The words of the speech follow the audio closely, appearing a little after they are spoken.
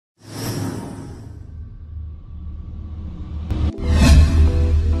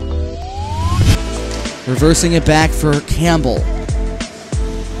Reversing it back for Campbell.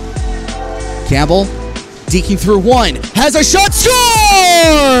 Campbell, deking through one, has a shot,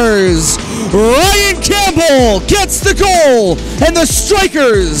 scores! Ryan Campbell gets the goal, and the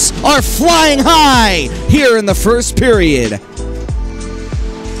Strikers are flying high here in the first period.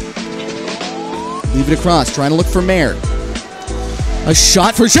 Leave it across, trying to look for Mayer. A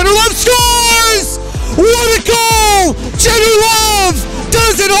shot for Jenner Love, scores! What a goal! Jenner Love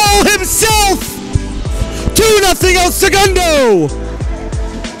does it all himself! 2-0 El Segundo!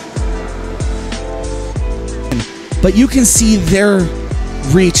 But you can see their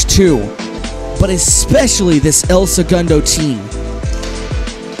reach too, but especially this El Segundo team.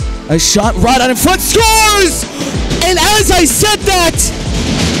 A shot right out in front, scores! And as I said that,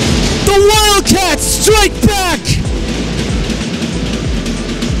 the Wildcats strike back!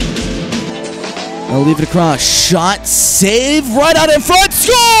 I'll leave it across. Shot, save, right out in front,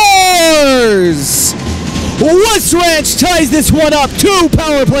 scores! West Ranch ties this one up, 2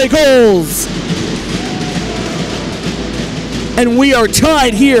 power play goals. And we are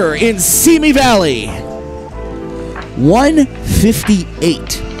tied here in Simi Valley.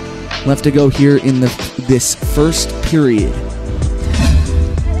 1:58 left to go here in this first period.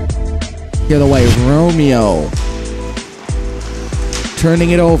 The other way, Romeo.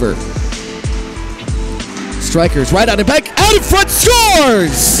 Turning it over. Strikers right out and back, out in front,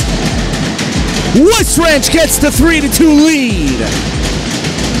 scores! West Ranch gets the 3-2 lead.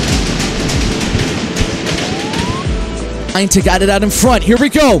 To guide it out in front. Here we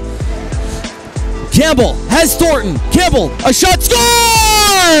go. Campbell has Thornton. Campbell, a shot,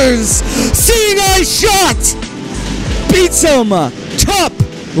 scores! Seeing eye shot! Beats him. Top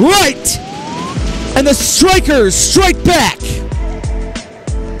right. And the Strikers strike back.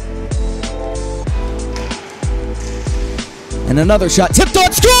 And another shot. Tipped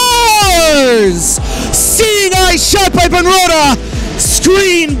on, scores! Seeing eye shot by Benroda.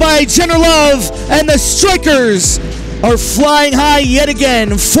 Screened by Jenner Love. And the Strikers are flying high yet again,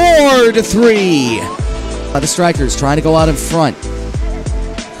 4-3. The Strikers trying to go out in front.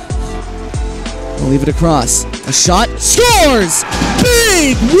 We'll leave it across. A shot, scores!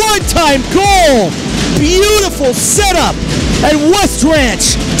 Big one-time goal! Beautiful setup! And West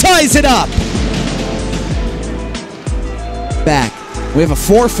Ranch ties it up. Back. We have a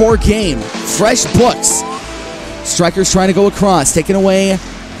 4-4 game. Fresh books. Strikers trying to go across, taken away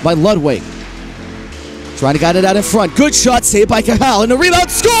by Ludwig. Trying to guide it out in front. Good shot, saved by Cahal, and the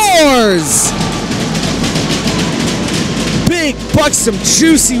rebound, scores! Big, buxom,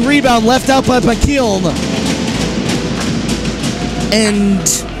 juicy rebound left out by McKeown. And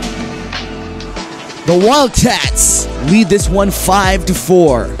the Wildcats lead this one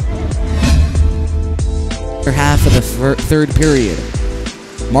 5-4. Half of the third period.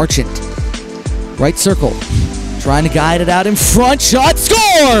 Marchant, right circle. Trying to guide it out in front. Shot,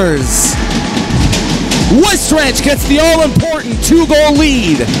 scores! West Ranch gets the all-important 2-goal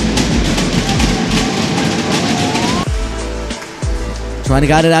lead. Trying to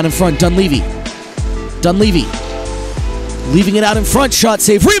guide it out in front, Dunleavy. Dunleavy. Leaving it out in front, shot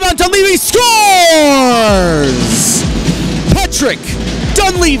save, rebound, Dunleavy scores! Patrick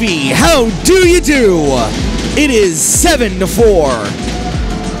Dunleavy, how do you do? It is 7-4.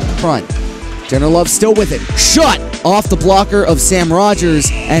 Front. Jenner Love still with it. Shot off the blocker of Sam Rogers,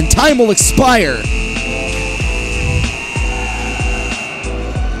 and time will expire.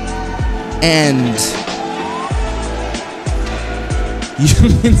 And you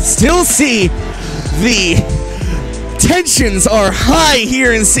can still see the tensions are high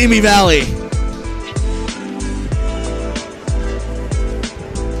here in Simi Valley.